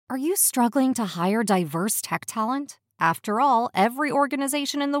Are you struggling to hire diverse tech talent? After all, every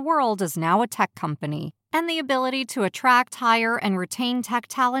organization in the world is now a tech company, and the ability to attract, hire, and retain tech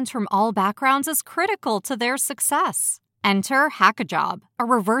talent from all backgrounds is critical to their success. Enter HackaJob, a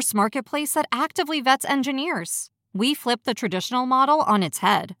reverse marketplace that actively vets engineers. We flip the traditional model on its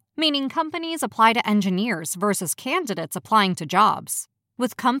head, meaning companies apply to engineers versus candidates applying to jobs,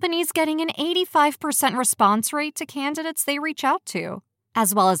 with companies getting an 85% response rate to candidates they reach out to,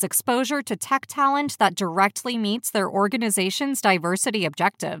 as well as exposure to tech talent that directly meets their organization's diversity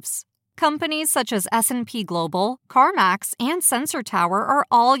objectives. Companies such as S&P Global, CarMax, and Sensor Tower are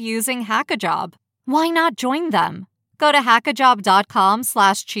all using HackaJob. Why not join them? Go to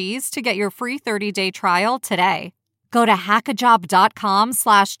hackajob.com/cheese to get your free 30-day trial today. Go to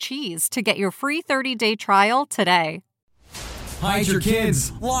hackajob.com/cheese to get your free 30-day trial today. Hide your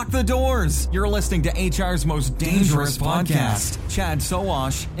kids. Lock the doors. You're listening to HR's most dangerous podcast. Chad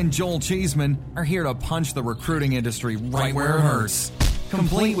Sowash and Joel Cheeseman are here to punch the recruiting industry right where it hurts.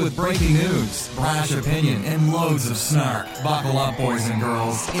 Complete with breaking news, brash opinion, and loads of snark. Buckle up, boys and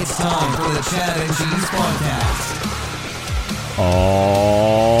girls. It's time for the Chad and Cheese Podcast.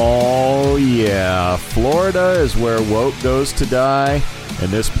 Oh, yeah. Florida is where woke goes to die, and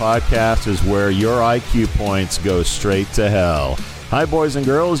this podcast is where your IQ points go straight to hell. Hi, boys and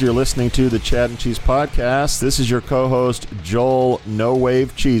girls. You're listening to the Chad and Cheese Podcast. This is your co-host, Joel No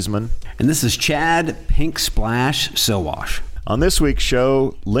Wave Cheeseman. And this is Chad Pink Splash Sowash. On this week's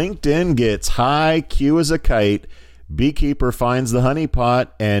show, LinkedIn gets high Q as a kite, beekeeper finds the honeypot,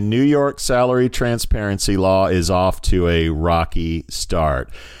 and New York salary transparency law is off to a rocky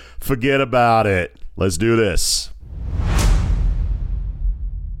start. Forget about it. Let's do this.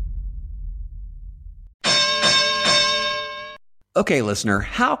 Okay, listener,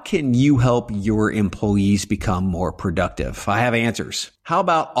 how can you help your employees become more productive? I have answers. How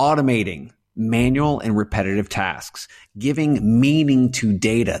about automating manual and repetitive tasks, giving meaning to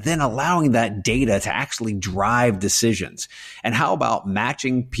data, then allowing that data to actually drive decisions? And how about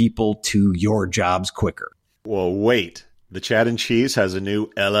matching people to your jobs quicker? Well, wait. The Chad and Cheese has a new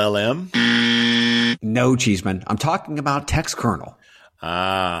LLM? No, Cheeseman. I'm talking about TextKernel.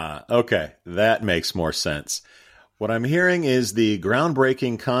 Ah, okay. That makes more sense. What I'm hearing is the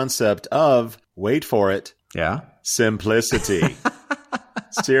groundbreaking concept of, wait for it, simplicity.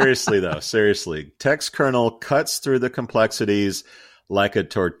 Seriously, though, TextKernel cuts through the complexities like a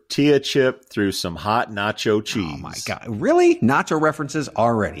tortilla chip through some hot nacho cheese. Oh, my God. Really? Nacho references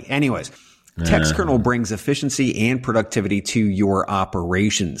already. Anyways, TextKernel brings efficiency and productivity to your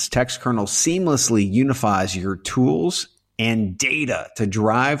operations. TextKernel seamlessly unifies your tools and data to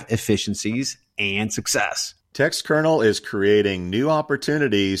drive efficiencies and success. TextKernel is creating new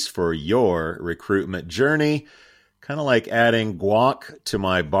opportunities for your recruitment journey, kind of like adding guac to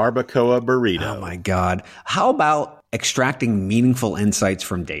my barbacoa burrito. Oh, my God. How about extracting meaningful insights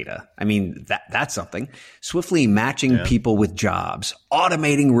from data? I mean, that's something. Swiftly matching people with jobs,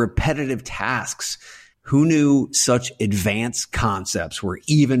 automating repetitive tasks. Who knew such advanced concepts were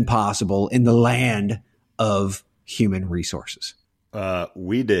even possible in the land of human resources?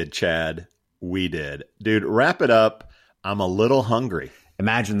 We did, Chad. We did. Dude, wrap it up. I'm a little hungry.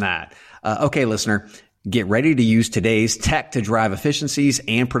 Imagine that. Okay, listener, get ready to use today's tech to drive efficiencies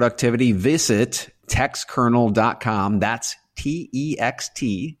and productivity. Visit textkernel.com. That's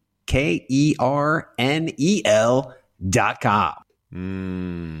TextKernel.com.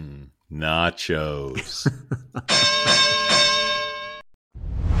 Nachos.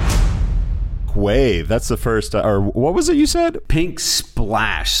 Wave. That's the first, or what was it you said? Pink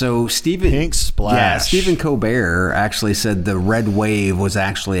Splash. So Pink Splash. Yeah, Stephen Colbert actually said the red wave was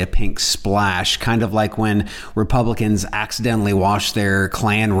actually a pink splash, kind of like when Republicans accidentally wash their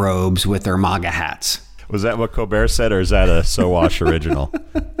Klan robes with their MAGA hats. Was that what Colbert said, or is that a Sowash original?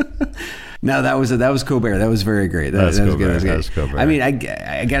 No, that was Colbert. That was very great. That was good. That was Colbert. I mean, I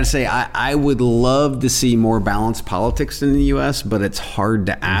got to say, I would love to see more balanced politics in the U.S., but it's hard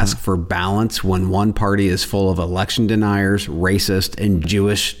to ask for balance when one party is full of election deniers, racist, and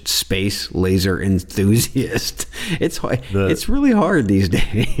Jewish space laser enthusiasts. It's really hard these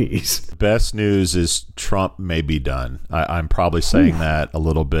days. Best news is Trump may be done. I'm probably saying that a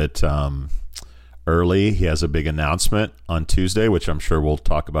little bit early. He has a big announcement on Tuesday, which I'm sure we'll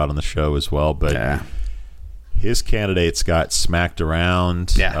talk about on the show as well. But his candidates got smacked around.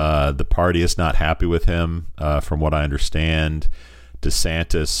 The party is not happy with him, from what I understand.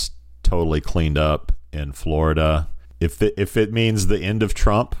 DeSantis totally cleaned up in Florida. If it means the end of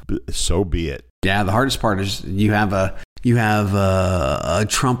Trump, so be it. Yeah, the hardest part is you have a You have a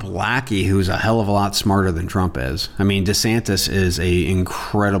Trump lackey who's a hell of a lot smarter than Trump is. I mean, DeSantis is a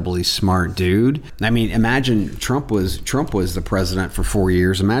incredibly smart dude. I mean, imagine Trump was the president for 4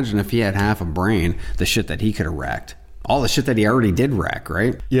 years. Imagine if he had half a brain, the shit that he could have wrecked. All the shit that he already did wreck,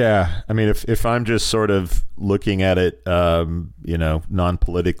 right? Yeah. I mean, if I'm just sort of looking at it,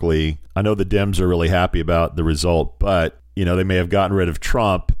 non-politically, I know the Dems are really happy about the result, but they may have gotten rid of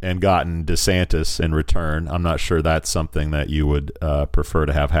Trump and gotten DeSantis in return. I'm not sure that's something that you would prefer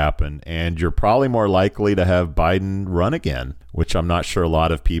to have happen. And you're probably more likely to have Biden run again, which I'm not sure a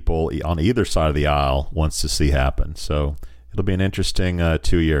lot of people on either side of the aisle wants to see happen. So it'll be an interesting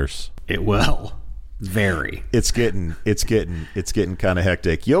 2 years. It will. Very. It's getting kind of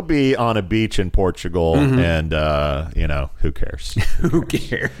hectic. You'll be on a beach in Portugal, and who cares? Who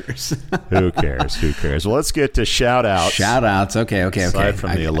cares? Who cares? Well, let's get to shout outs. Okay. Aside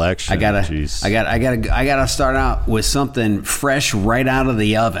from the election, I gotta start out with something fresh right out of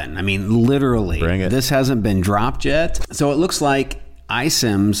the oven. I mean, literally. Bring it. This hasn't been dropped yet, so it looks like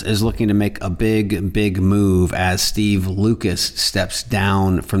iCIMS is looking to make a big move as Steve Lucas steps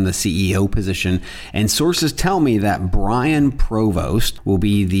down from the CEO position. And sources tell me that Brian Provost will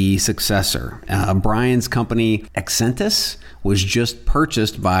be the successor. Brian's company, Exentis, was just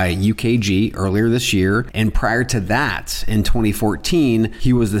purchased by UKG earlier this year. And prior to that, in 2014,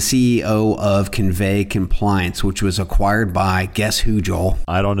 he was the CEO of Convey Compliance, which was acquired by, guess who, Joel?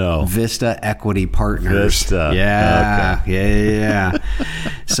 I don't know. Vista Equity Partners. Vista. Yeah. Okay. Yeah.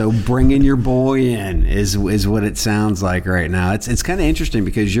 So bringing your boy in is what it sounds like right now. It's kind of interesting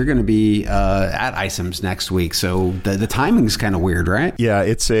because you're going to be at iCIMS next week. So the timing's kind of weird, right? Yeah,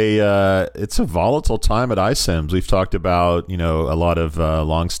 it's a volatile time at iCIMS. We've talked about a lot of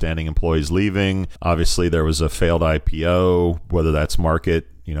longstanding employees leaving. Obviously, there was a failed IPO, whether that's market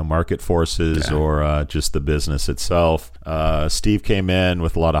forces or just the business itself. Steve came in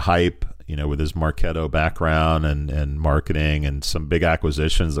with a lot of hype, with his Marketo background and marketing and some big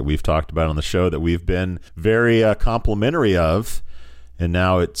acquisitions that we've talked about on the show that we've been very complimentary of. And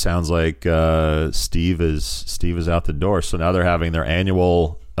now it sounds like Steve is out the door. So now they're having their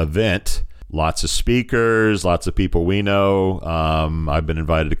annual event. Lots of speakers, lots of people we know. I've been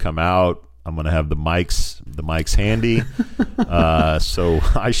invited to come out. I'm going to have the mics handy. So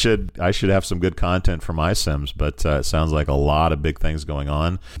I should have some good content from iCIMS, but it sounds like a lot of big things going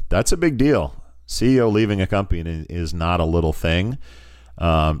on. That's a big deal. CEO leaving a company is not a little thing.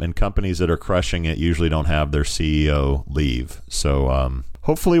 And companies that are crushing it usually don't have their CEO leave. So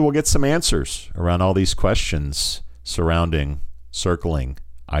hopefully we'll get some answers around all these questions circling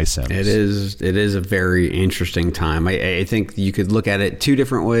iCIMS. It is a very interesting time. I think you could look at it two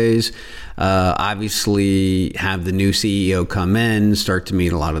different ways. Obviously, have the new CEO come in, start to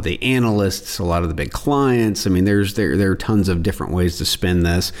meet a lot of the analysts, a lot of the big clients. I mean, there are tons of different ways to spin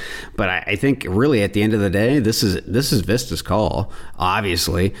this, but I think really at the end of the day, this is Vista's call.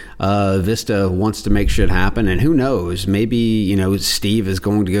 Obviously, Vista wants to make shit happen, and who knows? Maybe Steve is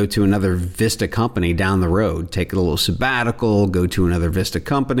going to go to another Vista company down the road, take a little sabbatical, go to another Vista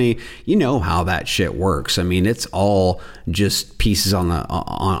company. You know how that shit works. I mean, it's all just pieces on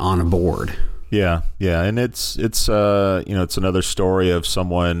a board. Yeah, and it's another story of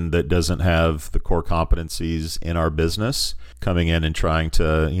someone that doesn't have the core competencies in our business coming in and trying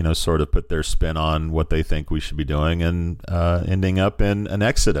to sort of put their spin on what they think we should be doing and ending up in an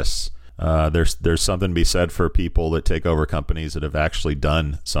exodus. There's something to be said for people that take over companies that have actually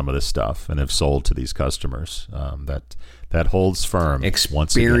done some of this stuff and have sold to these customers. That holds firm.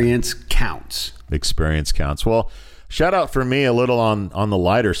 Experience counts. Experience counts. Well, shout out for me a little on the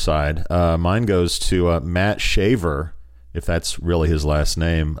lighter side. Mine goes to Matt Shaver, if that's really his last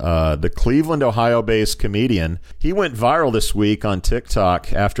name, the Cleveland, Ohio-based comedian. He went viral this week on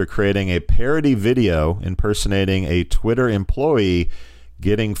TikTok after creating a parody video impersonating a Twitter employee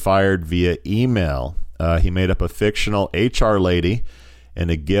getting fired via email. He made up a fictional HR lady and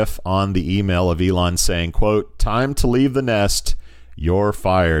a GIF on the email of Elon saying, quote, "Time to leave the nest. You're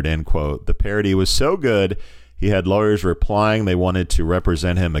fired," end quote. The parody was so good, he had lawyers replying they wanted to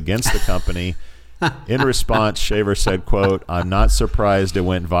represent him against the company. In response, Shaver said, quote, "I'm not surprised it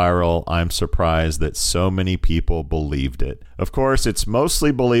went viral. I'm surprised that so many people believed it." Of course, it's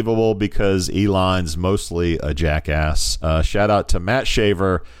mostly believable because Elon's mostly a jackass. Shout out to Matt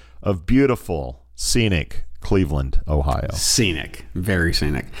Shaver of beautiful, scenic Cleveland, Ohio. Scenic. Very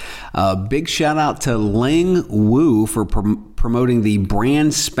scenic. Big shout out to Ling Wu for promoting the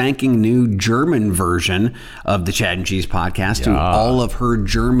brand spanking new German version of the Chad and Cheese podcast to all of her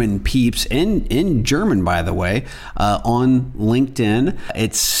German peeps, in German, by the way, on LinkedIn.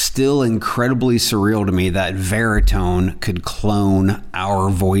 It's still incredibly surreal to me that Veritone could clone our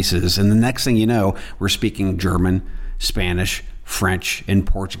voices. And the next thing you know, we're speaking German, Spanish, French, and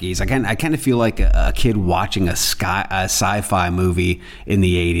Portuguese. I kind of feel like a kid watching a sci-fi movie in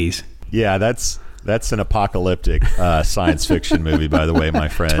the 80s. Yeah, that's an apocalyptic science fiction movie, by the way, my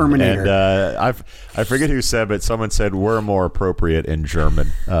friend. Terminator. And I forget who said, but someone said we're more appropriate in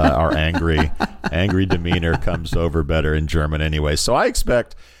German. Our angry demeanor comes over better in German anyway. So I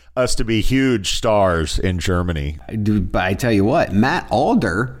expect us to be huge stars in Germany. But I tell you what, Matt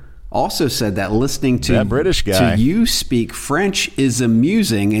Alder also said that listening to that British guy, to you speak French is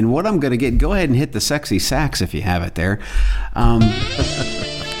amusing. And what I'm going to get, go ahead and hit the sexy sax if you have it there.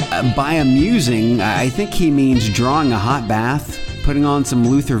 By amusing, I think he means drawing a hot bath, putting on some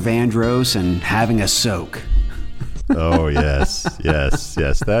Luther Vandross, and having a soak. Oh, yes.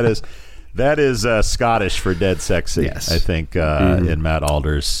 That is Scottish for dead sexy, yes. I think, in Matt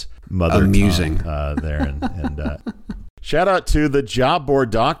Alder's mother amusing tongue, there. And shout out to the job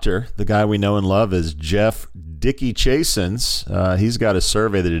board doctor, the guy we know and love is Jeff Dickey Chasins. He's got a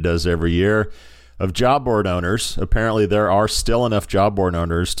survey that he does every year of job board owners. Apparently there are still enough job board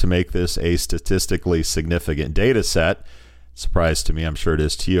owners to make this a statistically significant data set. Surprise to me, I'm sure it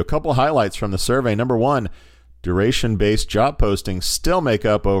is to you. A couple highlights from the survey. Number one, duration-based job postings still make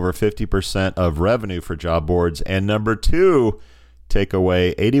up over 50% of revenue for job boards. And number two,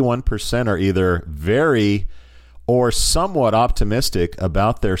 takeaway, 81% are either very or somewhat optimistic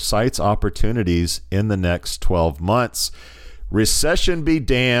about their site's opportunities in the next 12 months. Recession be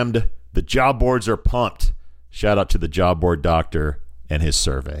damned. The job boards are pumped. Shout out to the job board doctor and his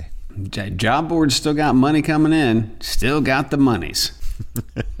survey. Job boards still got money coming in. Still got the monies.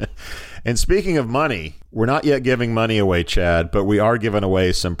 And speaking of money, we're not yet giving money away, Chad, but we are giving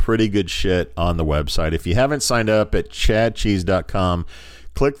away some pretty good shit on the website. If you haven't signed up at chadcheese.com,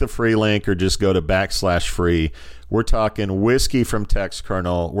 click the free link or just go to /free. We're talking whiskey from Tex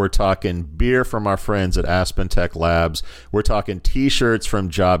Kernel. We're talking beer from our friends at Aspen Tech Labs. We're talking T-shirts from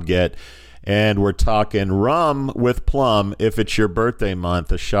JobGet. And we're talking rum with plum if it's your birthday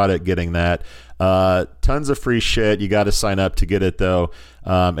month, a shot at getting that. Tons of free shit. You got to sign up to get it, though.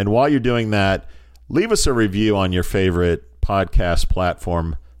 And while you're doing that, leave us a review on your favorite podcast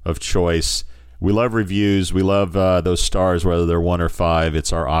platform of choice. We love reviews. We love those stars, whether they're 1 or 5.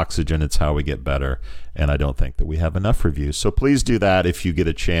 It's our oxygen. It's how we get better. And I don't think that we have enough reviews. So please do that if you get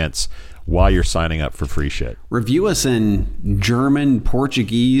a chance while you're signing up for free shit. Review us in German,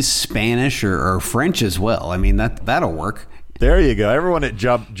 Portuguese, Spanish, or French as well. I mean, that'll work. There you go. Everyone at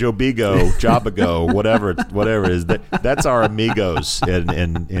Jobigo, whatever it is, that's our amigos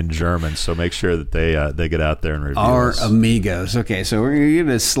in German. So make sure that they get out there and review us. Our amigos. Okay, so we're going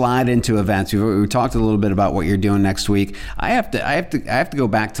to slide into events. We talked a little bit about what you're doing next week. I have to go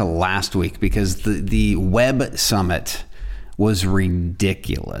back to last week because the Web Summit was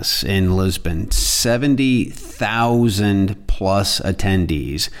ridiculous in Lisbon. 70,000 plus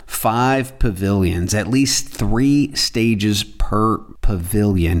attendees, 5 pavilions, at least 3 stages per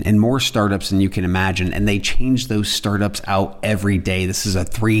pavilion, and more startups than you can imagine. And they change those startups out every day. This is a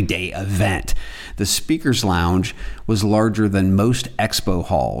 3-day event. The speakers lounge was larger than most expo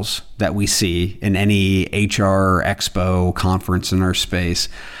halls that we see in any HR expo conference in our space.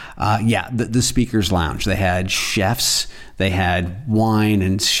 The speakers lounge. They had chefs, they had wine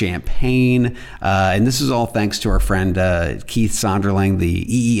and champagne, and this is all thanks to our friend Keith Sonderling, the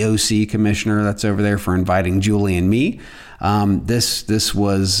EEOC commissioner that's over there, for inviting Julie and me. This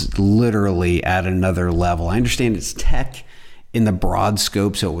was literally at another level. I understand it's tech in the broad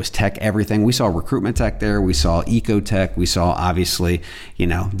scope, so it was tech everything. We saw recruitment tech there, we saw eco tech, we saw obviously,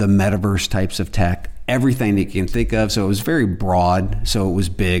 the metaverse types of tech. Everything that you can think of. So it was very broad, so it was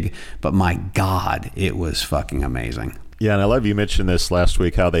big, but my God, it was fucking amazing. Yeah, and I love you mentioned this last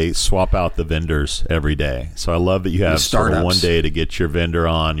week, how they swap out the vendors every day. So I love that you have sort of one day to get your vendor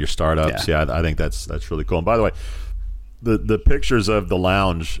on, your startups. Yeah, I think that's really cool. And by the way, the pictures of the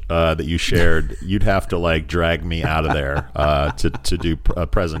lounge that you shared, you'd have to drag me out of there to do a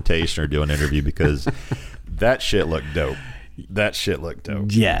presentation or do an interview, because that shit looked dope.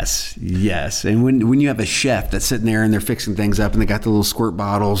 Yes. And when you have a chef that's sitting there and they're fixing things up and they got the little squirt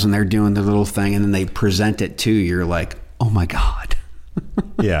bottles and they're doing the little thing and then they present it to you, you're like, oh my God.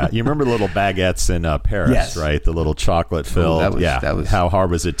 Yeah, you remember the little baguettes in Paris, yes. right? The little chocolate filled. That was. How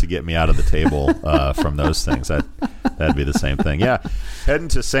hard was it to get me out of the table from those things? That'd be the same thing. Yeah, heading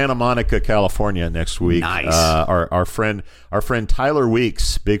to Santa Monica, California next week. Nice. Our friend Tyler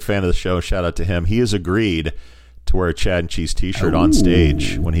Weeks, big fan of the show. Shout out to him. He has agreed to wear a Chad and Cheese T-shirt on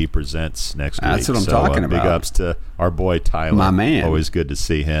stage when he presents next week. That's what I'm talking about. Big ups to our boy Tyler. My man. Always good to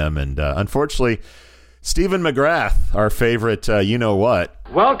see him. And unfortunately, Stephen McGrath, our favorite, you know what.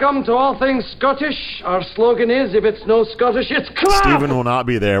 Welcome to All Things Scottish. Our slogan is, if it's no Scottish, it's clap! Stephen will not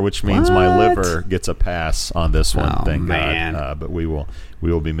be there, which means my liver gets a pass on this one, thank man. God. But we will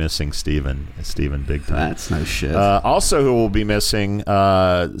be missing Stephen big time. That's no shit. Also, who will be missing,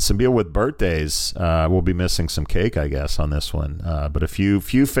 some people with birthdays. We'll be missing some cake, I guess, on this one. But a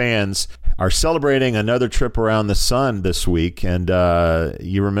few fans are celebrating another trip around the sun this week. And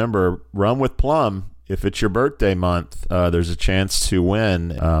you remember, Rum with Plum. If it's your birthday month, there's a chance to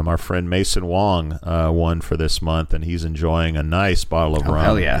win. Our friend Mason Wong won for this month, and he's enjoying a nice bottle of rum.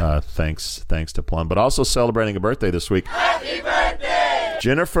 Hell yeah. Thanks to Plum. But also celebrating a birthday this week. Happy birthday!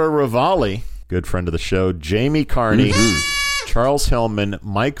 Jennifer Rivali, good friend of the show. Jamie Carney, Charles Hillman,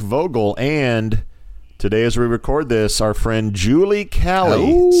 Mike Vogel, and today as we record this, our friend Julie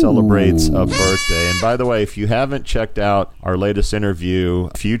Callie celebrates a birthday. And by the way, if you haven't checked out our latest interview,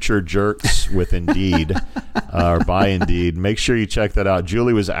 Future Jerks with Indeed, or by Indeed, make sure you check that out.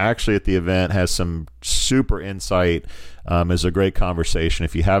 Julie was actually at the event, has some super insight. Is a great conversation.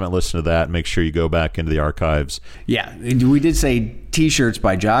 If you haven't listened to that, make sure you go back into the archives. Yeah, we did say T-shirts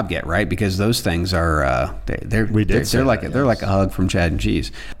by JobGet, right? Because those things are they're like a hug from Chad and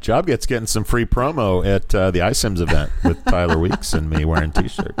Cheese. JobGet's getting some free promo at the iSims event with Tyler Weeks and me wearing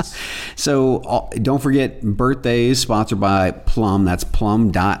T-shirts. So don't forget, birthdays sponsored by Plum. That's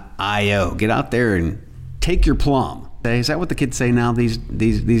plum.io. Get out there and take your plum. Is that what the kids say now these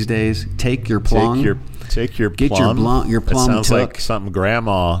days? Take your plum. Take your Get plum. your plum. It sounds like something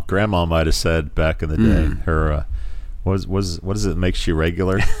grandma might have said back in the day. Her what is it that makes you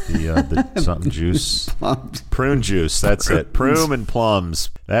regular? The something juice. Plums. Prune juice. That's it. Prune and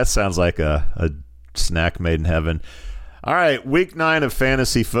plums. That sounds like a snack made in heaven. All right, week 9 of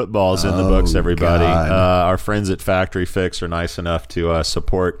fantasy football is in the books, everybody. Our friends at Factory Fix are nice enough to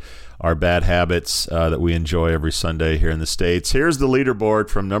support our bad habits that we enjoy every Sunday here in the States. Here's the leaderboard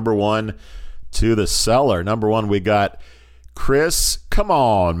from number 1 to the cellar. Number 1, we got Chris, come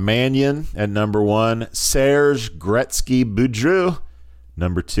on, Mannion at number 1. Serge Gretzky-Boudreau.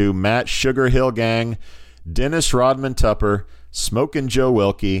 Number 2, Matt Sugar Hill Gang. Dennis Rodman Tupper. Smokin' Joe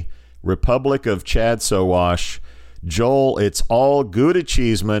Wilkie. Republic of Chad Sowash. Joel, it's all good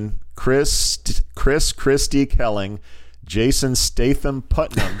Cheeseman. Chris Christie Kelling. Jason Statham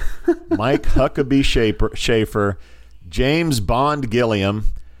Putnam, Mike Huckabee Schaefer, James Bond Gilliam,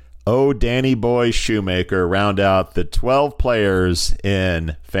 Danny Boy Shoemaker round out the 12 players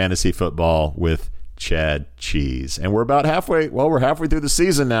in fantasy football with Chad Cheese. And we're about halfway through the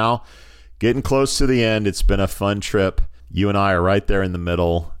season now, getting close to the end. It's been a fun trip. You and I are right there in the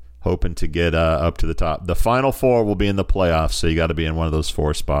middle, hoping to get up to the top. The final 4 will be in the playoffs, so you got to be in one of those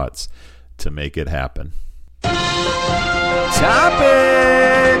 4 spots to make it happen.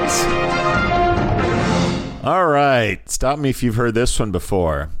 Topics! All right. Stop me if you've heard this one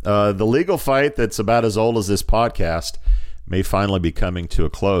before. The legal fight that's about as old as this podcast may finally be coming to a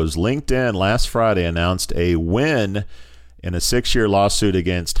close. LinkedIn last Friday announced a win in a 6-year lawsuit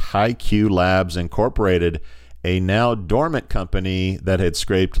against HiQ Labs Incorporated, a now dormant company that had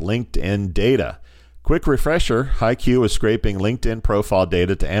scraped LinkedIn data. Quick refresher, HiQ was scraping LinkedIn profile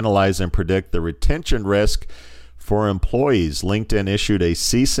data to analyze and predict the retention risk for employees. LinkedIn issued a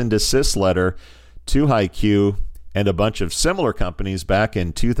cease and desist letter to HiQ and a bunch of similar companies back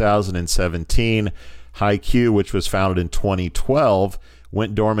in 2017. HiQ, which was founded in 2012,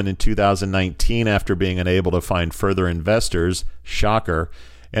 went dormant in 2019 after being unable to find further investors, shocker,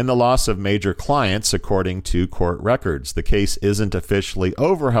 and the loss of major clients, according to court records. The case isn't officially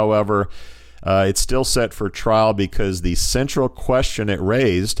over, however. It's still set for trial because the central question it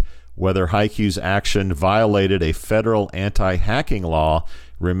raised, whether HiQ's action violated a federal anti-hacking law,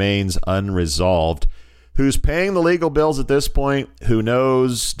 remains unresolved. Who's paying the legal bills at this point? Who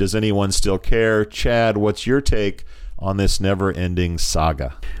knows? Does anyone still care? Chad, what's your take on this never-ending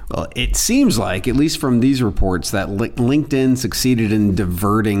saga? Well, it seems like, at least from these reports, that LinkedIn succeeded in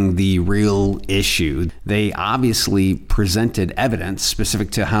diverting the real issue. They obviously presented evidence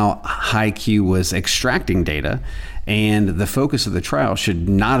specific to how HiQ was extracting data, and the focus of the trial should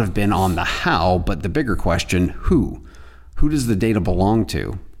not have been on the how, but the bigger question, who who does the data belong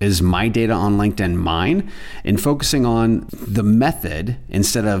to? Is my data on LinkedIn mine? And focusing on the method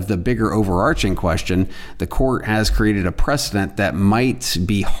instead of the bigger overarching question, the court has created a precedent that might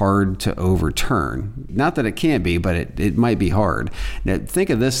be hard to overturn. Not that it can't be, but it might be hard. Now,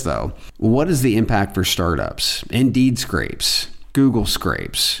 think of this, though. What is the impact for startups? Indeed scrapes, Google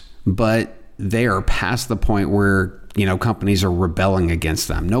scrapes, but they are past the point where companies are rebelling against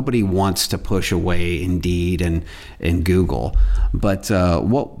them. Nobody wants to push away Indeed and Google. But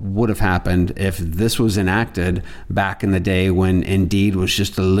what would have happened if this was enacted back in the day when Indeed was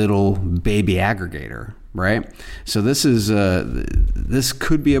just a little baby aggregator, right? So this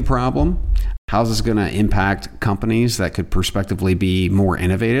could be a problem. How's this going to impact companies that could prospectively be more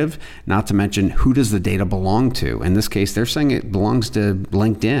innovative? Not to mention, who does the data belong to? In this case, they're saying it belongs to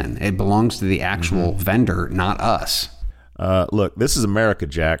LinkedIn. It belongs to the actual vendor, not us. Look, this is America,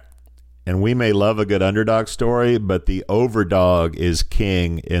 Jack. And we may love a good underdog story, but the overdog is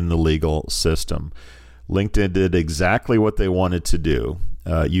king in the legal system. LinkedIn did exactly what they wanted to do.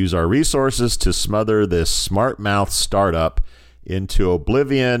 Use our resources to smother this smart mouth startup into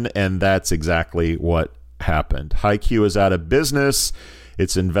oblivion, and that's exactly what happened. HiQ is out of business,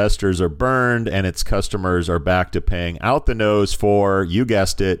 its investors are burned, and its customers are back to paying out the nose for, you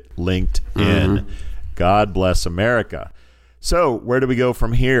guessed it, LinkedIn. God bless America. So where do we go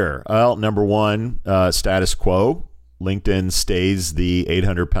from here? Well, number one, status quo. LinkedIn stays the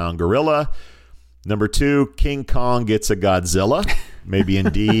 800-pound gorilla. Number two, King Kong gets a Godzilla. Maybe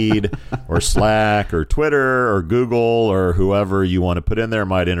Indeed or Slack or Twitter or Google or whoever you want to put in there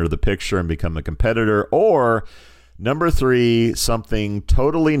might enter the picture and become a competitor. Or number three, something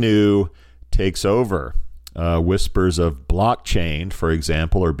totally new takes over. Whispers of blockchain, for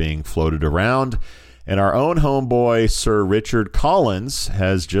example, are being floated around. And our own homeboy, Sir Richard Collins,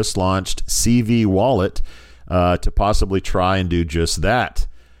 has just launched CV Wallet to possibly try and do just that.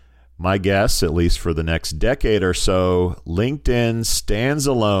 My guess, at least for the next decade or so, LinkedIn stands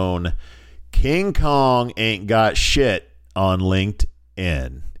alone. King Kong ain't got shit on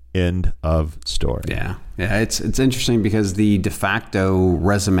LinkedIn. End of story. Yeah, it's interesting because the de facto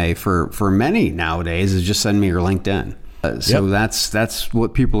resume for many nowadays is just send me your LinkedIn. So that's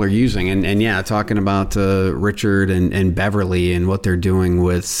what people are using. And yeah, talking about Richard and Beverly and what they're doing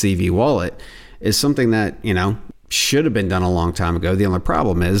with CV Wallet is something that, should have been done a long time ago. The only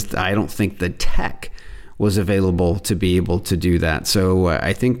problem is I don't think the tech was available to be able to do that. So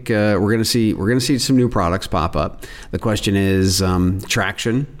I think we're going to see some new products pop up. The question is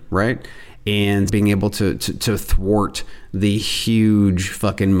traction, right? And being able to thwart the huge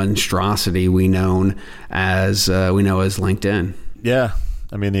fucking monstrosity we know as LinkedIn. Yeah.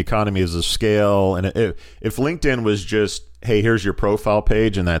 I mean, the economy is a scale. And if LinkedIn was just, hey, here's your profile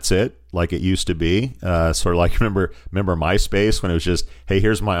page and that's it, like it used to be, sort of like remember MySpace when it was just, hey,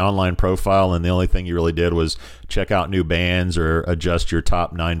 here's my online profile, and the only thing you really did was check out new bands or adjust your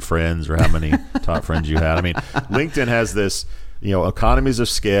top 9 friends or how many top friends you had. I mean, LinkedIn has this, economies of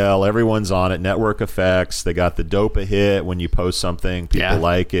scale. Everyone's on it. Network effects. They got the dopa hit when you post something. People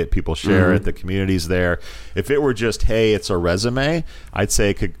like it. People share it. The community's there. If it were just, hey, it's a resume, I'd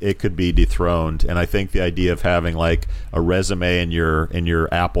say it could be dethroned. And I think the idea of having like a resume in your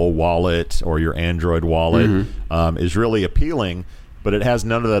Apple Wallet or your Android wallet is really appealing. But it has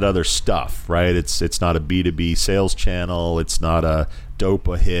none of that other stuff, right? It's not a B2B sales channel. It's not a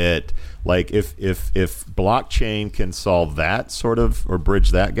dopa hit. Like if blockchain can solve that sort of or bridge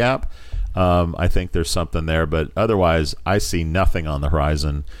that gap, I think there's something there. But otherwise, I see nothing on the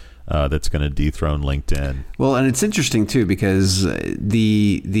horizon that's going to dethrone LinkedIn. Well, and it's interesting too because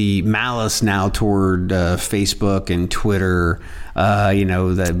the malice now toward Facebook and Twitter,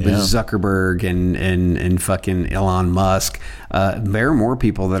 Zuckerberg and fucking Elon Musk, there are more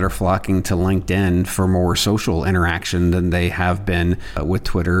people that are flocking to LinkedIn for more social interaction than they have been with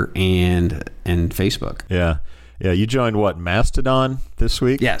Twitter and Facebook. Yeah. You joined what, Mastodon this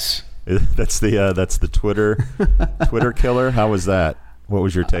week? Yes. That's the Twitter killer. How was that? What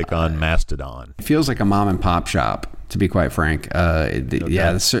was your take on Mastodon? It feels like a mom and pop shop, to be quite frank.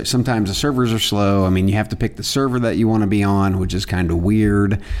 Yeah, sometimes the servers are slow. I mean, you have to pick the server that you want to be on, which is kind of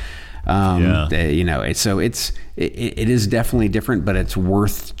weird. It is definitely different, but it's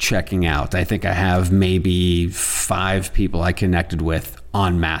worth checking out. I think I have maybe 5 people I connected with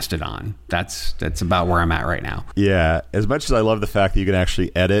on Mastodon. That's about where I'm at right now. Yeah, as much as I love the fact that you can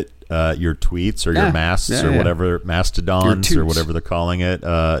actually edit your tweets or your masts or whatever, mastodons or whatever they're calling it.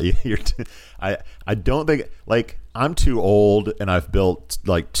 I don't think, like, I'm too old and I've built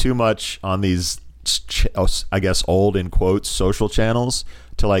like too much on these I guess old in quotes social channels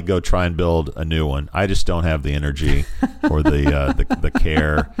to like go try and build a new one. I just don't have the energy or the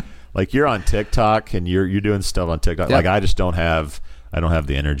care. Like you're on TikTok and you're doing stuff on TikTok. Yep. Like I don't have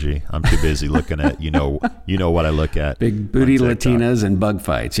the energy. I'm too busy looking at you know what I look at. Big booty Latinas and bug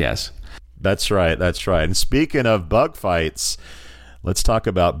fights. Yes, that's right. And speaking of bug fights, let's talk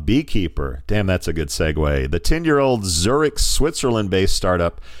about Beekeeper. Damn, that's a good segue. The 10-year-old Zurich, Switzerland-based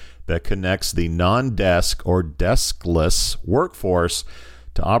startup that connects the non-desk or deskless workforce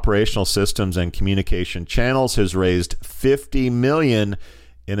to operational systems and communication channels has raised $50 million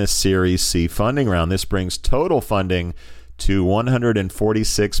in a Series C funding round. This brings total funding to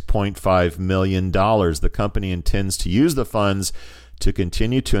 $146.5 million. The company intends to use the funds to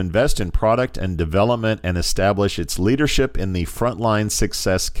continue to invest in product and development and establish its leadership in the frontline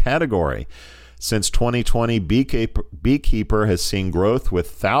success category. Since 2020, Beekeeper has seen growth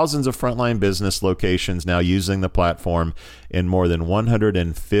with thousands of frontline business locations now using the platform in more than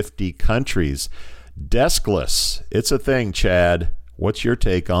 150 countries. Deskless, it's a thing, Chad. What's your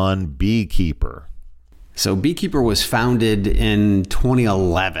take on Beekeeper? So Beekeeper was founded in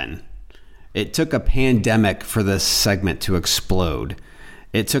 2011. It took a pandemic for this segment to explode.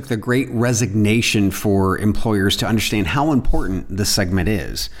 It took the Great Resignation for employers to understand how important this segment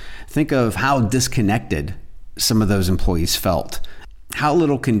is. Think of how disconnected some of those employees felt, how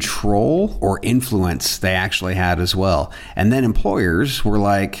little control or influence they actually had as well. And then employers were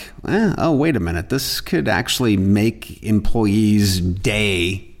like, oh, wait a minute, this could actually make employees'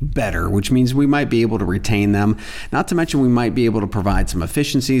 day better, which means we might be able to retain them. Not to mention we might be able to provide some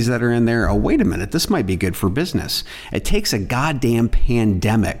efficiencies that are in there. Oh, wait a minute, this might be good for business. It takes a goddamn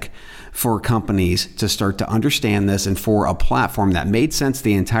pandemic for companies to start to understand this and for a platform that made sense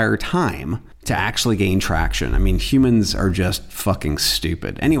the entire time to actually gain traction. I mean, humans are just fucking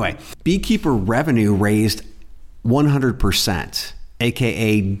stupid. Anyway, Beekeeper revenue raised 100%,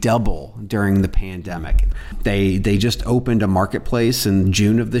 aka double during the pandemic. They just opened a marketplace in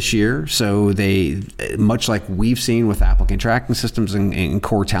June of this year. So they, much like we've seen with applicant tracking systems and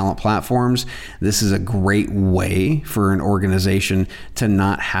core talent platforms, this is a great way for an organization to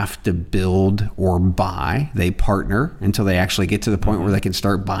not have to build or buy. They partner until they actually get to the point where they can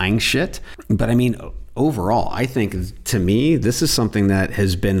start buying shit. But I mean, overall, I think to me, this is something that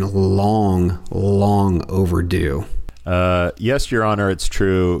has been long overdue. Yes, Your Honor, it's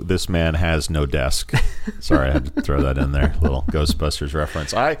true. This man has no desk. Sorry, I had to throw that in there. Little Ghostbusters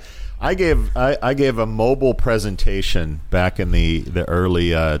reference. I gave a mobile presentation back in the early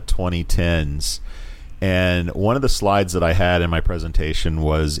 2010s, and one of the slides that I had in my presentation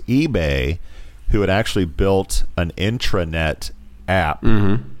was eBay, who had actually built an intranet app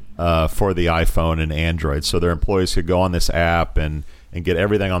for the iPhone and Android, so their employees could go on this app and get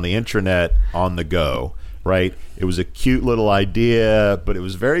everything on the intranet on the go. Right? It was a cute little idea, but it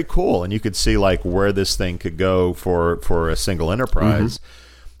was very cool. And you could see like where this thing could go for a single enterprise.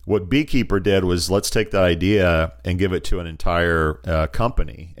 What Beekeeper did was, let's take that idea and give it to an entire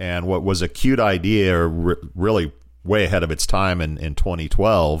company. And what was a cute idea, really way ahead of its time in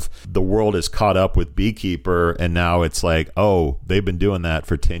 2012, the world is caught up with Beekeeper. And now it's like, oh, they've been doing that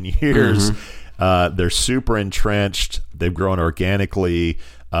for 10 years. They're super entrenched. They've grown organically.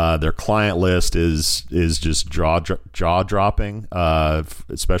 Their client list is just jaw dropping,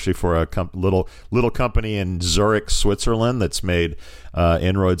 especially for a little company in Zurich, Switzerland that's made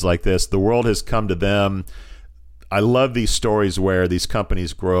inroads like this. The world has come to them. I love these stories where these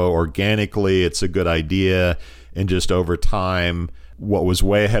companies grow organically. It's a good idea, and just over time, what was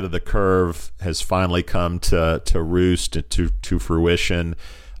way ahead of the curve has finally come to roost, to fruition.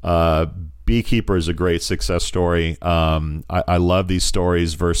 Beekeeper is a great success story. I love these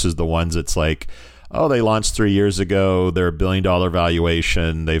stories versus the ones that's like, oh, they launched 3 years ago. They're $1 billion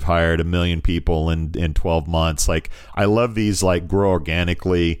valuation. They've hired 1 million people in 12 months. Like, I love these like grow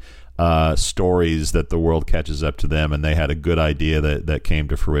organically stories that the world catches up to them, and they had a good idea that came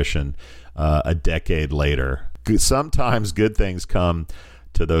to fruition a decade later. Sometimes good things come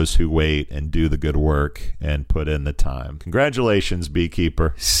to those who wait and do the good work and put in the time. Congratulations,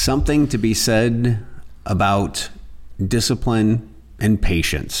 Beekeeper. Something to be said about discipline and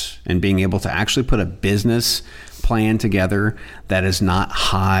patience and being able to actually put a business plan together that is not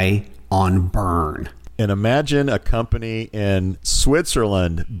high on burn. And imagine a company in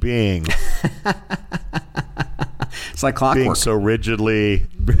Switzerland being it's like clockwork. Being so rigidly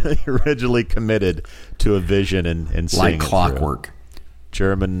committed to a vision and seeing like it clockwork. Through.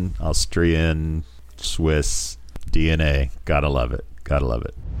 German, Austrian, Swiss DNA. Gotta love it. Gotta love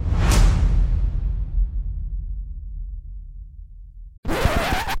it.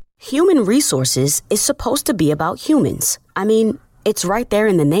 Human resources is supposed to be about humans. I mean, it's right there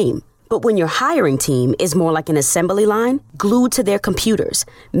in the name. But when your hiring team is more like an assembly line, glued to their computers,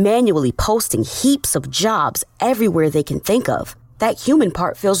 manually posting heaps of jobs everywhere they can think of, that human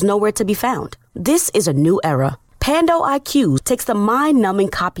part feels nowhere to be found. This is a new era. Pando IQ takes the mind-numbing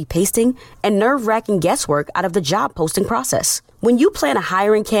copy-pasting and nerve-wracking guesswork out of the job posting process. When you plan a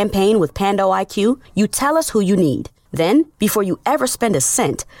hiring campaign with Pando IQ, you tell us who you need. Then, before you ever spend a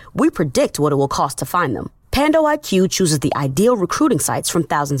cent, we predict what it will cost to find them. Pando IQ chooses the ideal recruiting sites from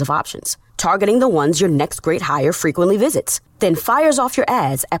thousands of options, targeting the ones your next great hire frequently visits, then fires off your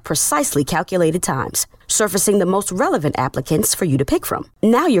ads at precisely calculated times, surfacing the most relevant applicants for you to pick from.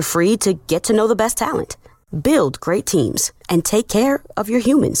 Now you're free to get to know the best talent, build great teams, and take care of your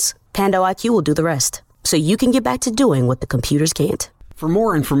humans. Pando IQ will do the rest, so you can get back to doing what the computers can't. For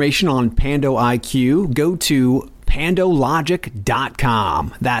more information on Pando IQ, go to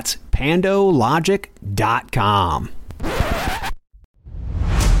pandologic.com. That's pandologic.com.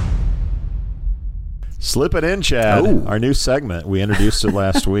 Slip it in, Chad. Ooh. Our new segment. We introduced it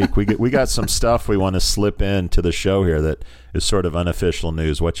last week. We got some stuff we want to slip into the show here that is sort of unofficial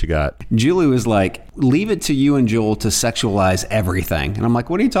news. What you got? Julie was like, leave it to you and Joel to sexualize everything. And I'm like,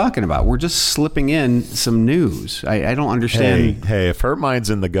 what are you talking about? We're just slipping in some news. I don't understand. Hey, if her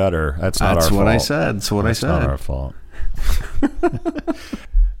mind's in the gutter, that's not our fault. That's what I said. That's what I said. That's not our fault.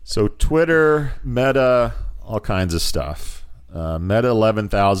 So Twitter, Meta, all kinds of stuff. Meta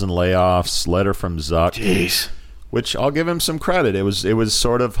 11,000 layoffs, letter from Zuck. Jeez. Which I'll give him some credit. It was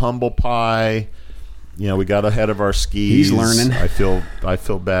sort of humble pie. You know, we got ahead of our skis. He's learning. I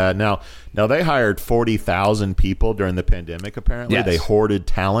feel bad. Now they hired 40,000 people during the pandemic, apparently. Yes. They hoarded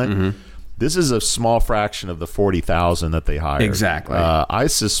talent. Mm-hmm. This is a small fraction of the 40,000 that they hired. Exactly. I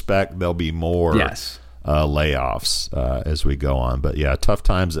suspect there'll be more layoffs as we go on. But yeah, tough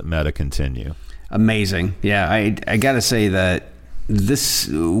times at Meta continue. Amazing. Yeah, I got to say that this,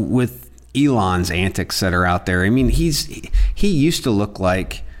 with Elon's antics that are out there, I mean, he used to look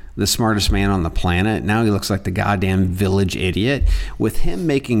like the smartest man on the planet. Now he looks like the goddamn village idiot. With him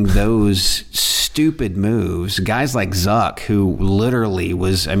making those stupid moves, guys like Zuck, who literally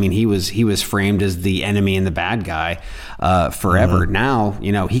was, I mean, he was framed as the enemy and the bad guy forever. Mm-hmm. Now,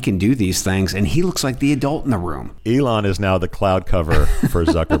 you know, he can do these things, and he looks like the adult in the room. Elon is now the cloud cover for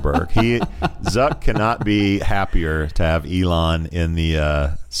Zuckerberg. Zuck cannot be happier to have Elon in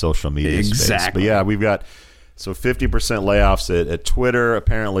the social media space. But yeah, we've got 50% layoffs at Twitter.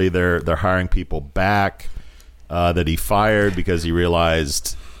 Apparently, they're hiring people back that he fired because he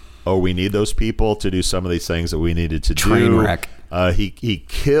realized, we need those people to do some of these things that we needed to do. Train wreck. He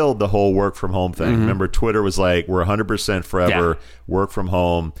killed the whole work from home thing. Mm-hmm. Remember, Twitter was like, we're 100% forever, work from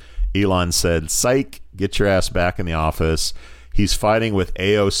home. Elon said, psych, get your ass back in the office. He's fighting with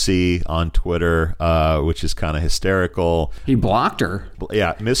AOC on Twitter, which is kind of hysterical. He blocked her.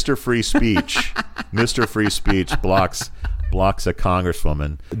 Yeah, Mr. Free Speech. Mr. Free Speech blocks a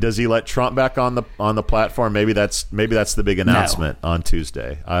congresswoman. Does he let Trump back on the platform? Maybe that's the big announcement on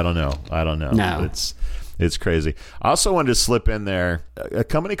Tuesday. I don't know. No. It's crazy. I also wanted to slip in there. A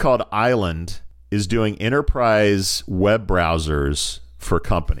company called Island is doing enterprise web browsers for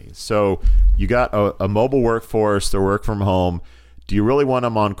companies. So you got a mobile workforce, they work from home. Do you really want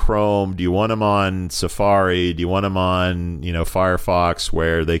them on Chrome? Do you want them on Safari? Do you want them on, Firefox,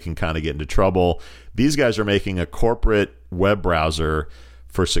 where they can kind of get into trouble? These guys are making a corporate web browser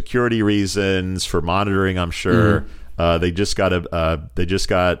for security reasons, for monitoring, I'm sure. Mm-hmm. They just got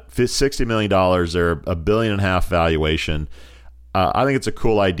 $60 million. They're $1.5 billion valuation. I think it's a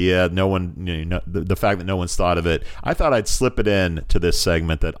cool idea. No one, the fact that no one's thought of it. I thought I'd slip it in to this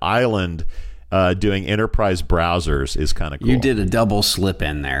segment that Island doing enterprise browsers is kind of cool. You did a double slip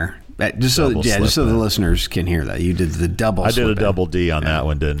in there. Just so the listeners can hear that. You did the double slip in. I did a double D on that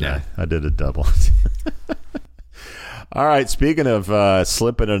one, didn't I? I did a double. All right, speaking of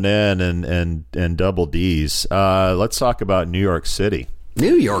slipping it in and double Ds, let's talk about New York City.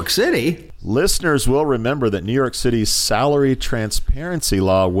 New York City? Listeners will remember that New York City's salary transparency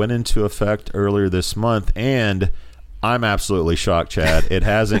law went into effect earlier this month, and I'm absolutely shocked, Chad. It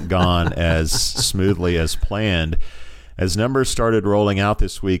hasn't gone as smoothly as planned. As numbers started rolling out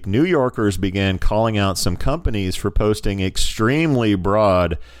this week, New Yorkers began calling out some companies for posting extremely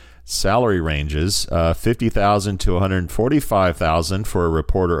broad salary ranges, $50,000 to $145,000 for a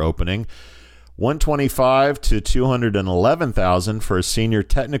reporter opening, $125,000 to $211,000 for a senior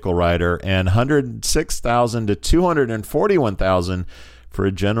technical writer, and $106,000 to $241,000 for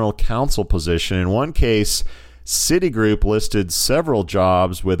a general counsel position. In one case, Citigroup listed several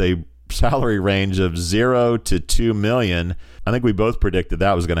jobs with a salary range of 0 to 2 million. I think we both predicted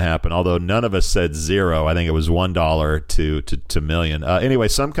that was going to happen, although none of us said 0. I think it was $1 to million. Anyway,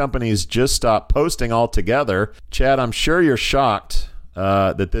 some companies just stopped posting altogether. Chad, I'm sure you're shocked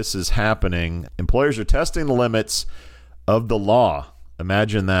that this is happening. Employers are testing the limits of the law.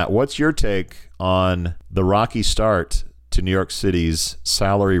 Imagine that. What's your take on the rocky start to New York City's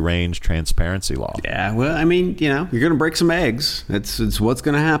salary range transparency law? Yeah, well, I mean, you're going to break some eggs. It's what's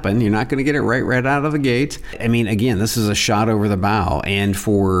going to happen. You're not going to get it right out of the gate. I mean, again, this is a shot over the bow. And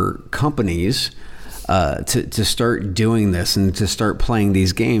for companies to start doing this and to start playing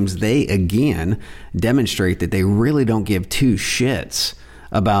these games, they, again, demonstrate that they really don't give two shits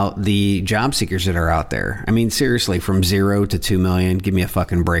about the job seekers that are out there. I mean, seriously, from 0 to 2 million, give me a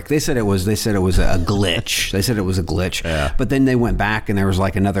fucking break. They said it was a glitch. They said it was a glitch. Yeah. But then they went back and there was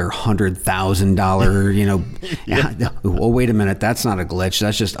like another $100,000, well, wait a minute, that's not a glitch.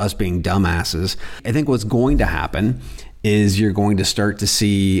 That's just us being dumbasses. I think what's going to happen is you're going to start to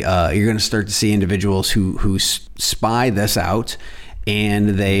see individuals who spy this out, and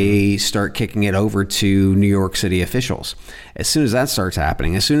they start kicking it over to New York City officials. As soon as that starts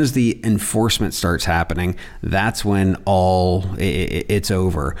happening, as soon as the enforcement starts happening, that's when it's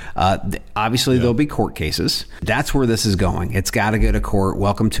over. Obviously, There'll be court cases. That's where this is going. It's got to go to court.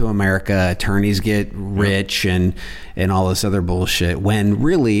 Welcome to America. Attorneys get rich and all this other bullshit, when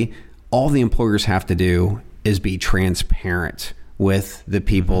really all the employers have to do is be transparent with the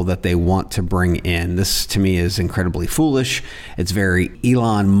people that they want to bring in. This, to me, is incredibly foolish. It's very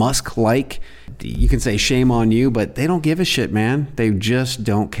Elon Musk-like. You can say shame on you, but they don't give a shit, man. They just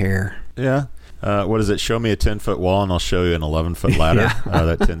don't care. Yeah. What is it? Show me a 10-foot wall and I'll show you an 11-foot ladder.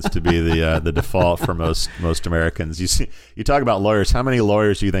 That tends to be the default for most Americans. You talk about lawyers. How many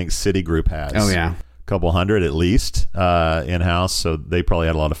lawyers do you think Citigroup has? Oh, yeah. Couple hundred at least in-house, so they probably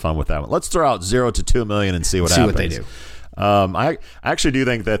had a lot of fun with that one. Let's throw out 0 to 2 million and see what happens. See what they do. I actually do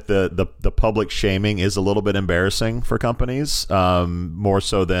think that the public shaming is a little bit embarrassing for companies, more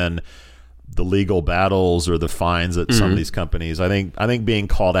so than the legal battles or the fines that some of these companies. I think being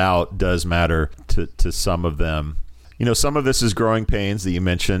called out does matter to some of them. Some of this is growing pains that you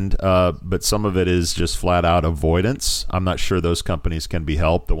mentioned, but some of it is just flat out avoidance. I'm not sure those companies can be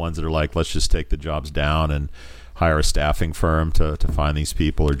helped. The ones that are like, let's just take the jobs down and hire a staffing firm to find these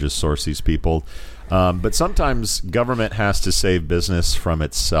people or just source these people. But sometimes government has to save business from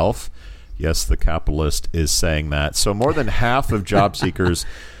itself. Yes, the capitalist is saying that. So more than half of job seekers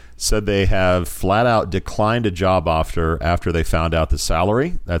said they have flat out declined a job offer after they found out the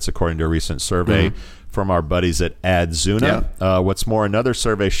salary. That's according to a recent survey from our buddies at Adzuna. Yeah. What's more, another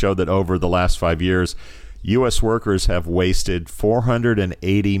survey showed that over the last 5 years, U.S. workers have wasted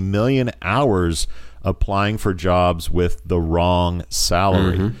 480 million hours applying for jobs with the wrong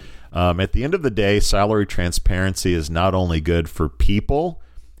salary. At the end of the day, salary transparency is not only good for people,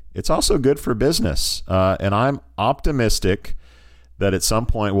 it's also good for business. And I'm optimistic that at some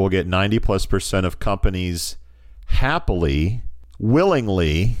point we'll get 90+% of companies happily,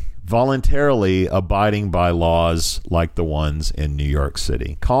 willingly, voluntarily abiding by laws like the ones in New York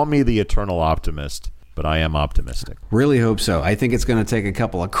City. Call me the eternal optimist, but I am optimistic. Really hope so. I think it's going to take a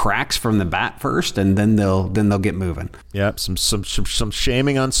couple of cracks from the bat first, and then they'll get moving. Yeah, some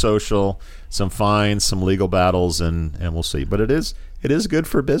shaming on social, some fines, some legal battles, and we'll see. But it is good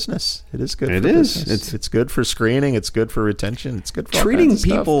for business. It is good. It is. Business. It's good for screening. It's good for retention. It's good for treating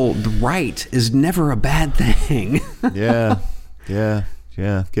people right is never a bad thing. Yeah.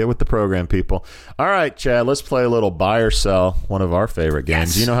 Get with the program, people. All right, Chad, let's play a little buy or sell, one of our favorite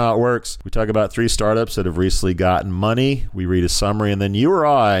games. Yes. You know how it works. We talk about 3 startups that have recently gotten money. We read a summary, and then you or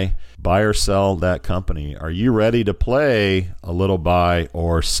I buy or sell that company. Are you ready to play a little buy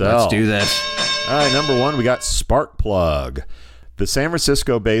or sell? Let's do this. All right, number 1, we got Sparkplug. The San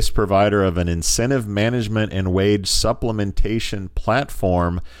Francisco-based provider of an incentive management and wage supplementation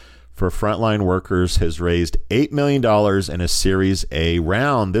platform for frontline workers has raised $8 million in a Series A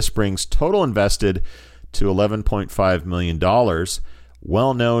round. This brings total invested to $11.5 million.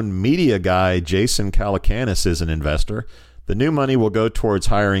 Well-known media guy Jason Calacanis is an investor. The new money will go towards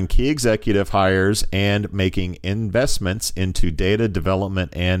hiring key executive hires and making investments into data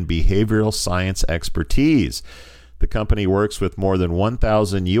development and behavioral science expertise. The company works with more than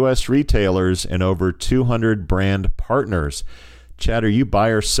 1,000 U.S. retailers and over 200 brand partners. Chad, are you buy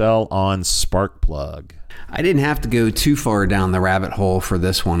or sell on Sparkplug? I didn't have to go too far down the rabbit hole for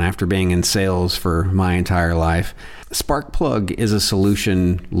this one after being in sales for my entire life. Sparkplug is a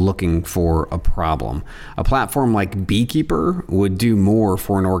solution looking for a problem. A platform like Beekeeper would do more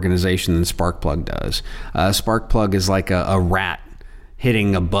for an organization than Sparkplug does. Sparkplug is like a rat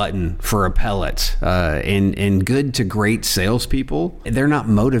hitting a button for a pellet. And good to great salespeople, they're not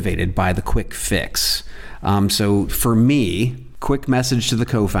motivated by the quick fix. So for me, quick message to the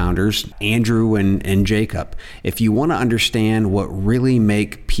co-founders, Andrew and Jacob. If you want to understand what really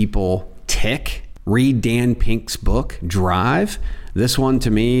make people tick, read Dan Pink's book, Drive. This one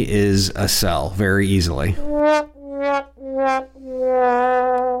to me is a sell very easily.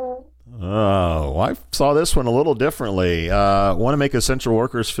 Oh, I saw this one a little differently. Want to make essential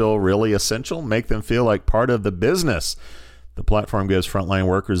workers feel really essential? Make them feel like part of the business. The platform gives frontline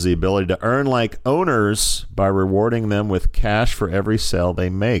workers the ability to earn like owners by rewarding them with cash for every sale they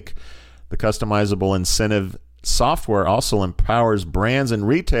make. The customizable incentive software also empowers brands and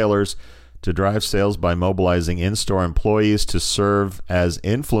retailers to drive sales by mobilizing in-store employees to serve as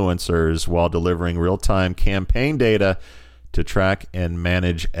influencers while delivering real-time campaign data to track and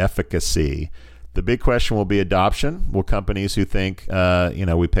manage efficacy. The big question will be adoption. Will companies who think,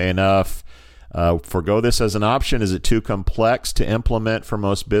 we pay enough, forgo this as an option? Is it too complex to implement for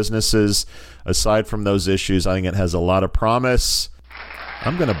most businesses? Aside from those issues, I think it has a lot of promise.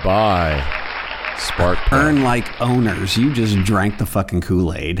 I'm going to buy Spark. Earn like owners. You just drank the fucking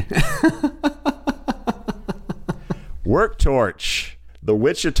Kool-Aid. WorkTorch, the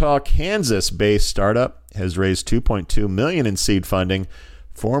Wichita, Kansas-based startup, has raised $2.2 million in seed funding.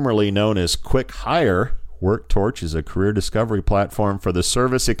 Formerly known as Quick Hire, WorkTorch is a career discovery platform for the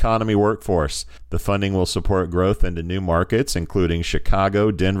service economy workforce. The funding will support growth into new markets, including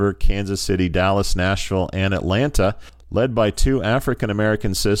Chicago, Denver, Kansas City, Dallas, Nashville, and Atlanta. Led by two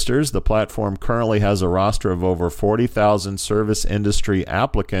African-American sisters, the platform currently has a roster of over 40,000 service industry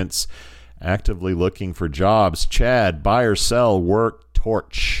applicants actively looking for jobs. Chad, buy or sell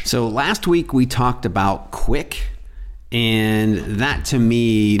WorkTorch? So last week we talked about Quick, and that to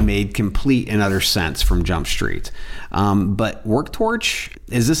me made complete and utter sense from Jump Street. But WorkTorch,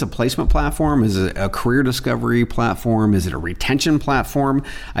 is this a placement platform? Is it a career discovery platform? Is it a retention platform?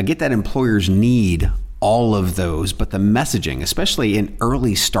 I get that employers need all of those, but the messaging, especially in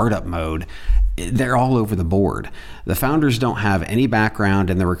early startup mode, they're all over the board. The founders don't have any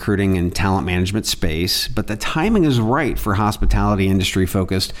background in the recruiting and talent management space, but the timing is right for hospitality industry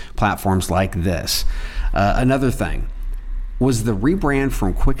focused platforms like this. Another thing, was the rebrand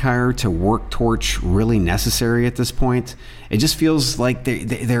from Quick Hire to WorkTorch really necessary at this point? It just feels like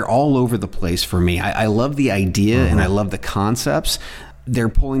they're all over the place for me. I love the idea and I love the concepts they're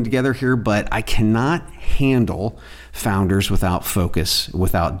pulling together here, but I cannot handle founders without focus,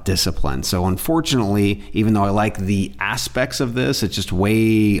 without discipline. So unfortunately, even though I like the aspects of this, it's just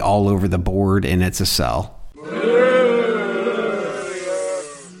way all over the board and it's a sell.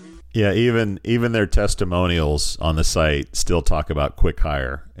 Yeah, even their testimonials on the site still talk about Quick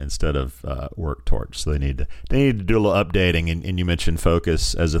Hire instead of WorkTorch. So they need to do a little updating. And you mentioned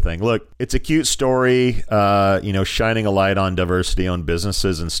focus as a thing. Look, it's a cute story. Shining a light on diversity-owned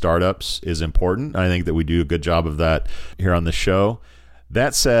businesses and startups is important. I think that we do a good job of that here on the show.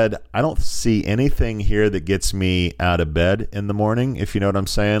 That said, I don't see anything here that gets me out of bed in the morning, if you know what I'm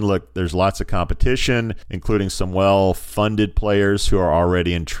saying. Look, there's lots of competition, including some well-funded players who are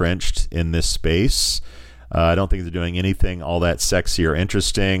already entrenched in this space. I don't think they're doing anything all that sexy or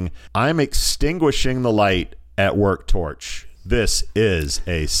interesting. I'm extinguishing the light at WorkTorch. This is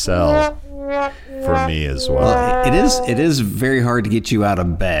a sell for me as well. It is very hard to get you out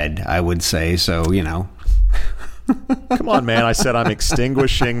of bed, I would say. So, Come on, man. I said I'm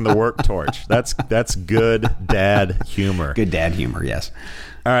extinguishing the WorkTorch. That's good dad humor. Good dad humor, yes.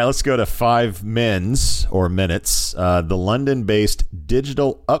 All right, let's go to 5 Minutes. The London-based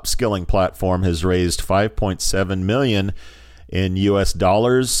digital upskilling platform has raised $5.7 million in US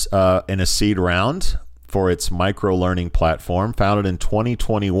dollars in a seed round for its micro-learning platform. Founded in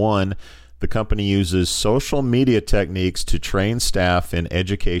 2021, the company uses social media techniques to train staff in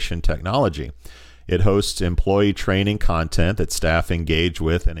education technology. It hosts employee training content that staff engage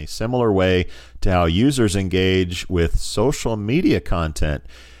with in a similar way to how users engage with social media content.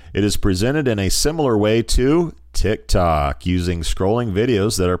 It is presented in a similar way to TikTok, using scrolling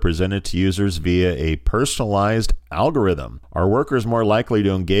videos that are presented to users via a personalized algorithm. Are workers more likely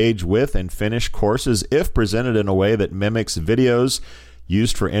to engage with and finish courses if presented in a way that mimics videos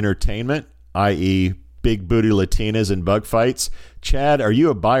used for entertainment, i.e., big booty Latinas and bug fights? Chad, are you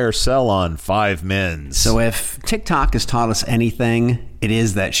a buy or sell on 5 Minutes? So if TikTok has taught us anything, it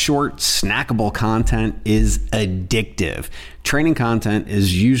is that short, snackable content is addictive. Training content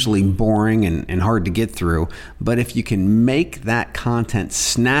is usually boring and hard to get through, but if you can make that content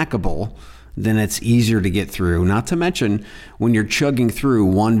snackable, then it's easier to get through. Not to mention, when you're chugging through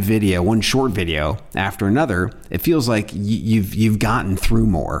one short video after another, it feels like you've gotten through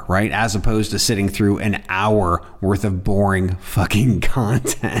more, right? As opposed to sitting through an hour worth of boring fucking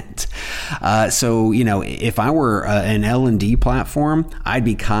content. So, if I were an L&D platform, I'd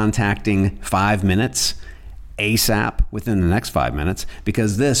be contacting 5 minutes ASAP within the next 5 minutes,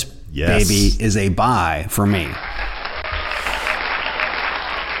 because this baby is a buy for me.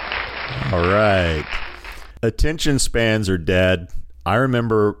 All right. Attention spans are dead. I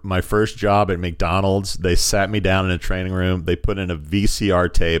remember my first job at McDonald's. They sat me down in a training room. They put in a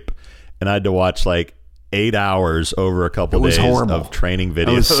VCR tape, and I had to watch like 8 hours over a couple days of training videos.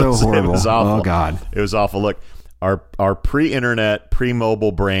 It was so horrible. It was awful. Oh, God. It was awful. Look, our pre-internet,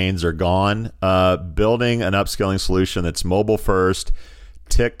 pre-mobile brains are gone. Building an upskilling solution that's mobile first,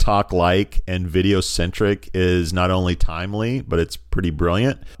 TikTok-like, and video-centric is not only timely, but it's pretty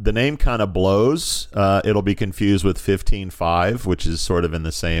brilliant. The name kind of blows. It'll be confused with 15.5, which is sort of in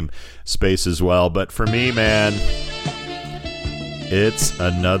the same space as well. But for me, man, it's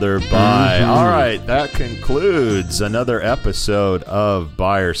another buy. Mm-hmm. All right, that concludes another episode of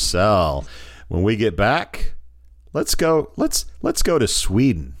Buy or Sell. When we get back, let's go to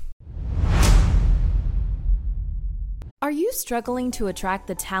Sweden. Are you struggling to attract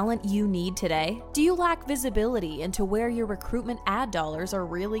the talent you need today? Do you lack visibility into where your recruitment ad dollars are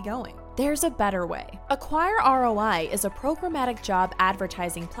really going? There's a better way. Acquire ROI is a programmatic job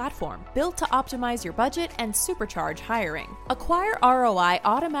advertising platform built to optimize your budget and supercharge hiring. Acquire ROI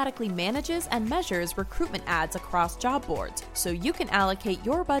automatically manages and measures recruitment ads across job boards, so you can allocate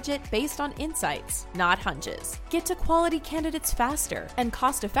your budget based on insights, not hunches. Get to quality candidates faster and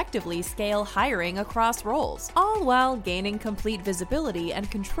cost-effectively scale hiring across roles, all while gaining complete visibility and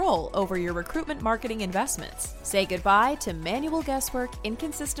control over your recruitment marketing investments. Say goodbye to manual guesswork,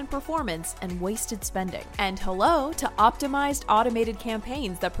 inconsistent performance, and wasted spending. And hello to optimized automated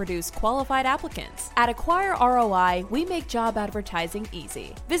campaigns that produce qualified applicants. At Acquire ROI, we make job advertising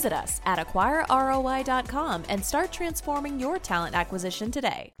easy. Visit us at acquireroi.com and start transforming your talent acquisition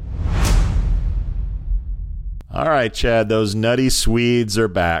today. All right, Chad, those nutty Swedes are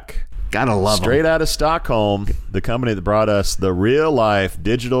back. Gotta love them. Straight out of Stockholm, the company that brought us the real-life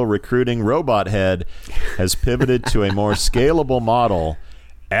digital recruiting robot head has pivoted to a more scalable model.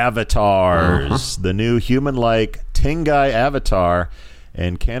 Avatars, the new human-like Tinguy avatar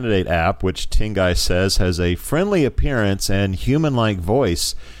and candidate app, which Tinguy says has a friendly appearance and human-like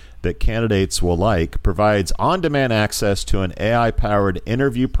voice that candidates will like, provides on-demand access to an AI-powered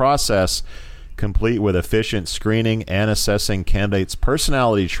interview process complete with efficient screening and assessing candidates'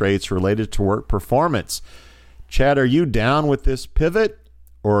 personality traits related to work performance. Chad, are you down with this pivot?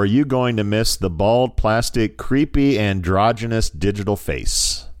 Or are you going to miss the bald, plastic, creepy, androgynous digital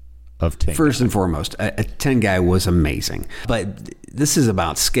face of Tinguy? First and foremost, Tinguy was amazing. But this is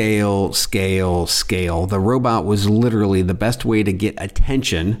about scale, scale, scale. The robot was literally the best way to get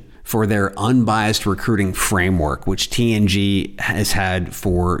attention for their unbiased recruiting framework, which TNG has had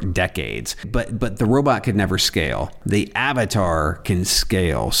for decades. But the robot could never scale. The avatar can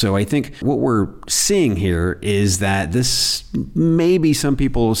scale. So I think what we're seeing here is that this, maybe some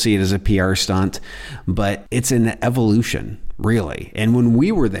people will see it as a PR stunt, but it's an evolution, really. And when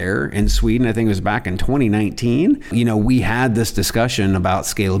we were there in Sweden, I think it was back in 2019, we had this discussion about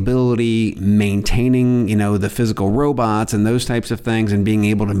scalability, maintaining, the physical robots and those types of things, and being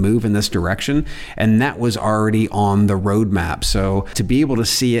able to move in this direction. And that was already on the roadmap. So to be able to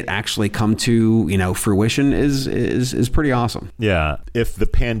see it actually come to, fruition is pretty awesome. Yeah. If the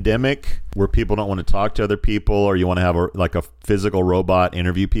pandemic, where people don't want to talk to other people, or you want to have a physical robot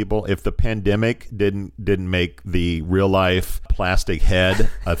interview people, if the pandemic didn't make the real life plastic head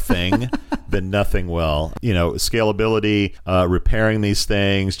a thing, then nothing will. Scalability, repairing these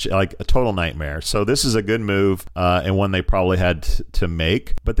things, like a total nightmare. So this is a good move, and one they probably had to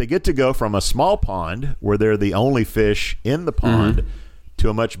make. But they get to go from a small pond where they're the only fish in the pond to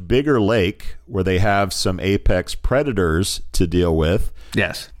a much bigger lake where they have some apex predators to deal with.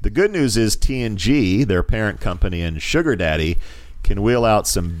 Yes. The good news is TNG, their parent company and sugar daddy, can wheel out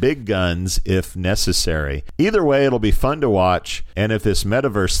some big guns if necessary. Either way, it'll be fun to watch, and if this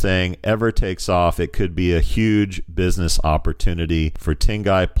metaverse thing ever takes off, it could be a huge business opportunity for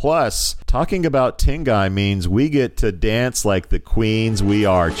Tinguy. Plus, talking about Tinguy means we get to dance like the queens we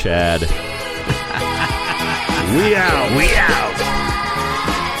are, Chad. We out. We out.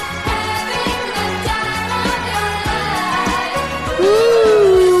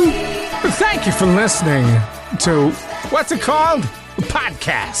 Thank you for listening to, what's it called? The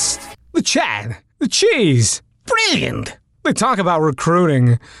podcast. The Chad. The Cheese. Brilliant. They talk about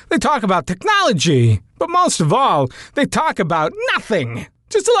recruiting. They talk about technology. But most of all, they talk about nothing.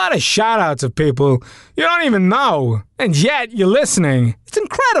 Just a lot of shout-outs of people you don't even know. And yet you're listening. It's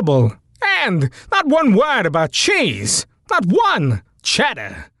incredible. And not one word about cheese. Not one.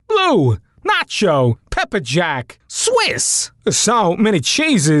 Cheddar, blue, nacho, pepper jack, Swiss. So many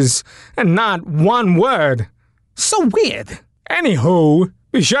cheeses and not one word. So weird. Anywho,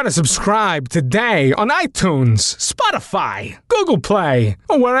 be sure to subscribe today on iTunes, Spotify, Google Play,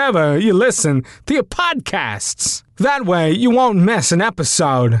 or wherever you listen to your podcasts. That way you won't miss an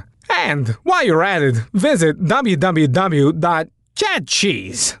episode. And while you're at it, visit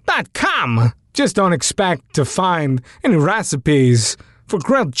www.chadcheese.com. Just don't expect to find any recipes for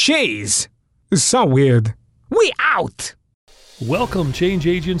grilled cheese. It's so weird. We out! Welcome, change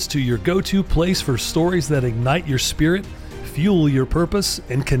agents, to your go-to place for stories that ignite your spirit, fuel your purpose,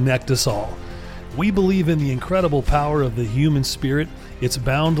 and connect us all. We believe in the incredible power of the human spirit, its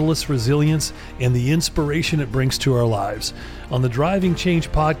boundless resilience, and the inspiration it brings to our lives. On the Driving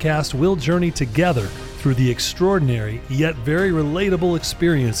Change podcast, we'll journey together through the extraordinary yet very relatable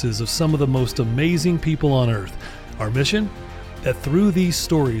experiences of some of the most amazing people on earth. Our mission? That through these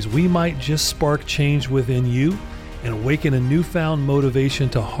stories, we might just spark change within you and awaken a newfound motivation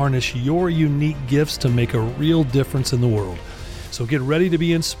to harness your unique gifts to make a real difference in the world. So get ready to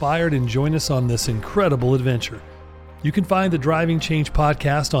be inspired and join us on this incredible adventure. You can find the Driving Change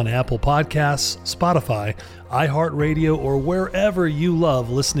podcast on Apple Podcasts, Spotify, iHeartRadio, or wherever you love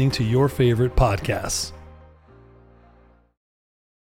listening to your favorite podcasts.